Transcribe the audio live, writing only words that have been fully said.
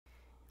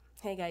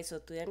Hey guys, so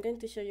today I'm going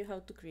to show you how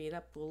to create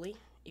a pulley.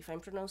 If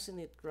I'm pronouncing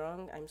it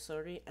wrong, I'm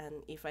sorry,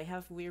 and if I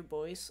have weird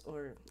voice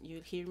or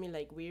you hear me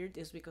like weird,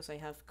 it's because I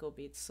have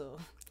COVID, so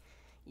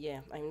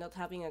yeah, I'm not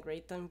having a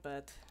great time,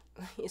 but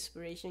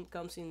inspiration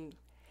comes in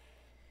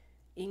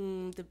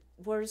the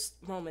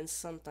worst moments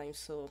sometimes,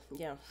 so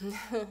yeah.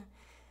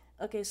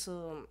 Okay,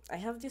 so I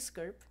have this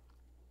curve,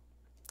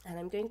 and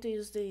I'm going to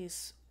use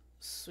this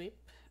sweep,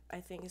 I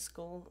think it's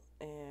called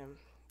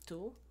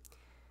tool.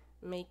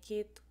 Make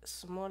it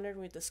smaller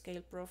with the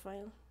scale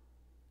profile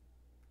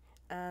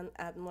and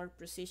add more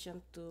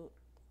precision to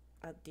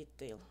a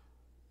detail.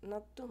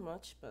 Not too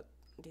much, but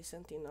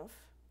decent enough.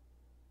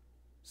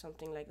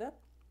 Something like that.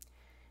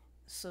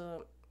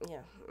 So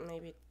yeah,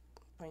 maybe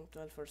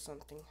 0.12 or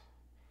something.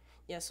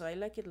 Yeah, so I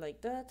like it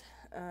like that,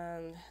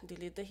 and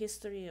delete the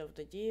history of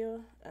the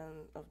geo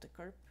and of the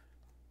curve.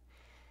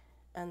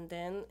 And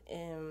then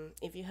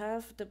if you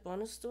have the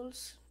bonus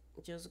tools,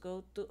 just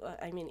go to,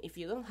 I mean, if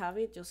you don't have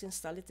it, just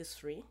install it, it's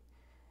free.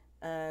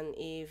 And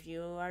if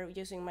you are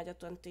using Maya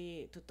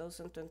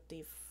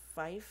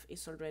 2025,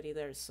 it's already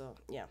there, so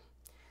yeah.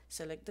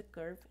 Select the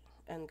curve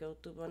and go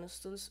to bonus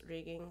tools,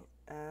 rigging,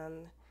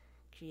 and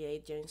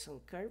create joints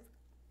on curve.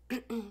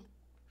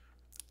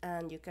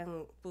 And you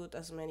can put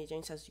as many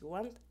joints as you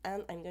want,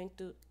 and I'm going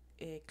to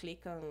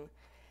click on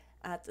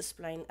add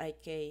spline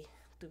IK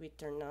to be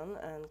turned on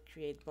and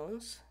create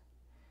bones.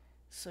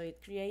 So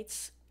it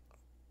creates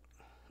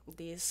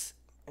this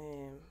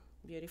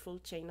beautiful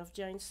chain of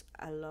joints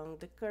along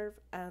the curve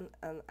and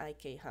an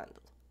IK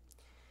handle.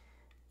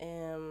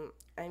 I'm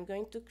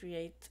going to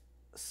create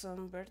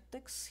some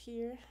vertex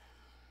here.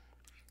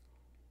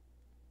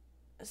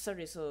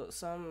 Sorry, so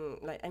some,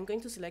 like, I'm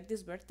going to select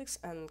this vertex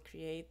and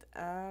create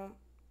a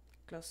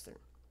cluster.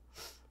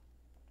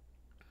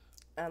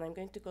 And I'm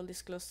going to call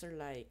this cluster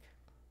like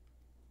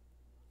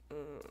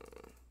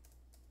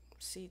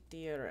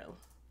CTRL.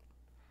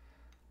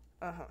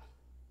 Uh-huh.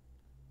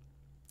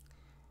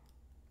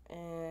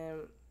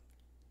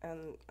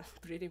 And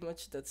pretty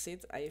much that's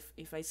it.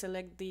 If I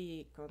select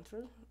the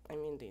control, I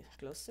mean the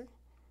cluster,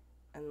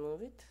 and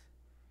move it,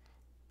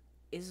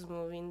 is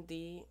moving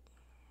the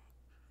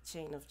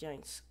chain of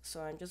joints.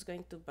 So I'm just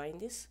going to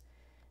bind this,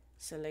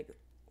 select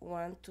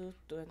 1 to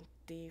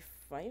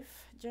 25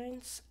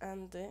 joints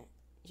and the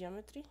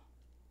geometry.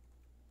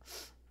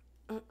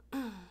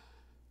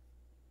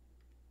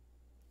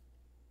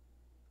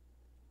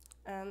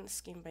 And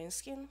skin bind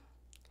skin,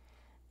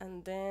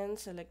 and then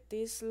select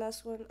this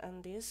last one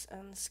and this,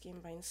 and skin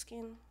bind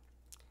skin,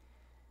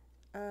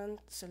 and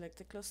select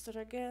the cluster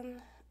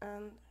again,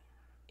 and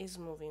is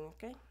moving.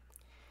 Okay,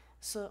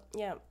 so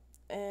yeah,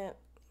 and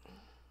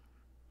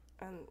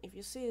if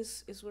you see,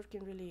 it's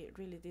working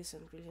really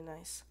decent, really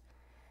nice.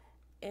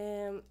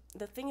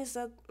 The thing is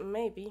that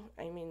maybe,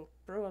 I mean,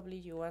 probably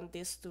you want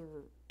this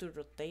to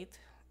rotate.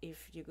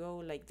 If you go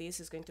like this,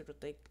 it's going to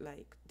rotate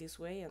like this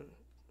way, and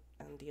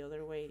the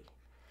other way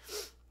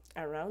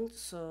around.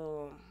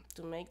 So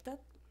to make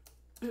that,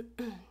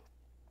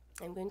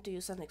 I'm going to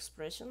use an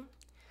expression.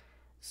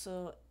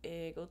 So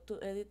go to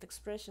edit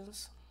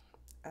expressions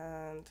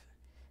and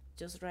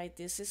just write,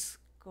 this is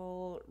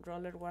called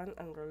roller 1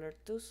 and roller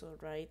 2, so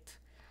write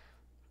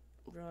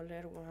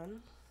roller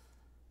 1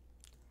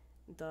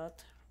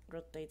 dot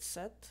rotate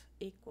set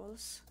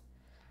equals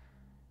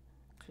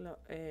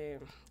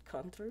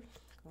control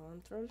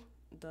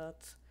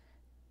dot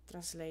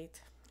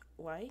translate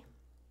y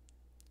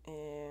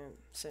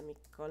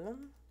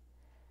semicolon,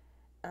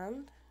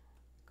 and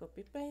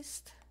copy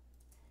paste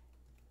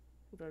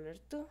roller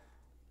 2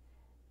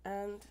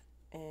 and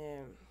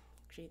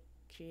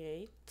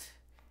create.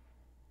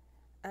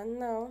 And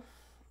now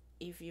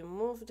if you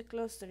move the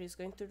cluster, it's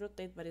going to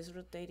rotate, but it's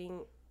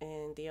rotating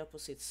in the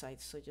opposite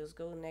side, so just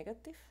go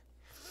negative.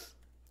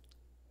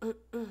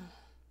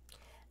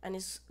 And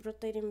it's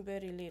rotating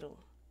very little.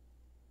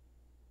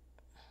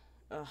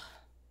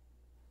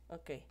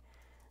 Okay,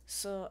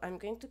 so I'm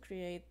going to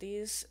create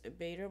this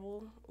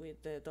variable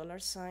with the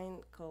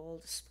 $sign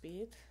called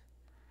speed,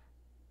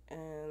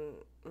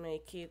 and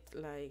make it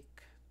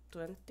like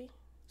 20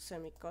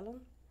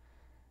 semicolon,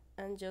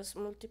 and just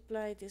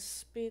multiply this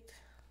speed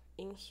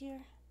in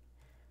here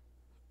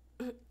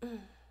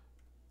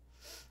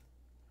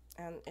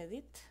and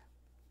edit,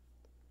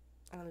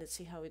 and let's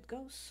see how it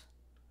goes.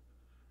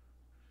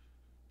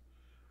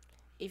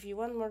 If you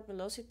want more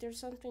velocity or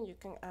something, you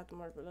can add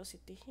more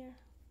velocity here.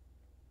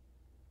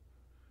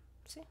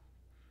 See?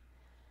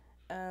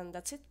 And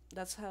that's it.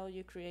 That's how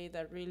you create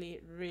a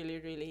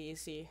really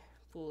easy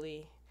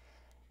pulley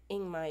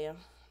in Maya.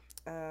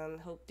 And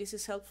hope this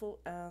is helpful,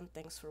 and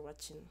thanks for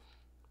watching.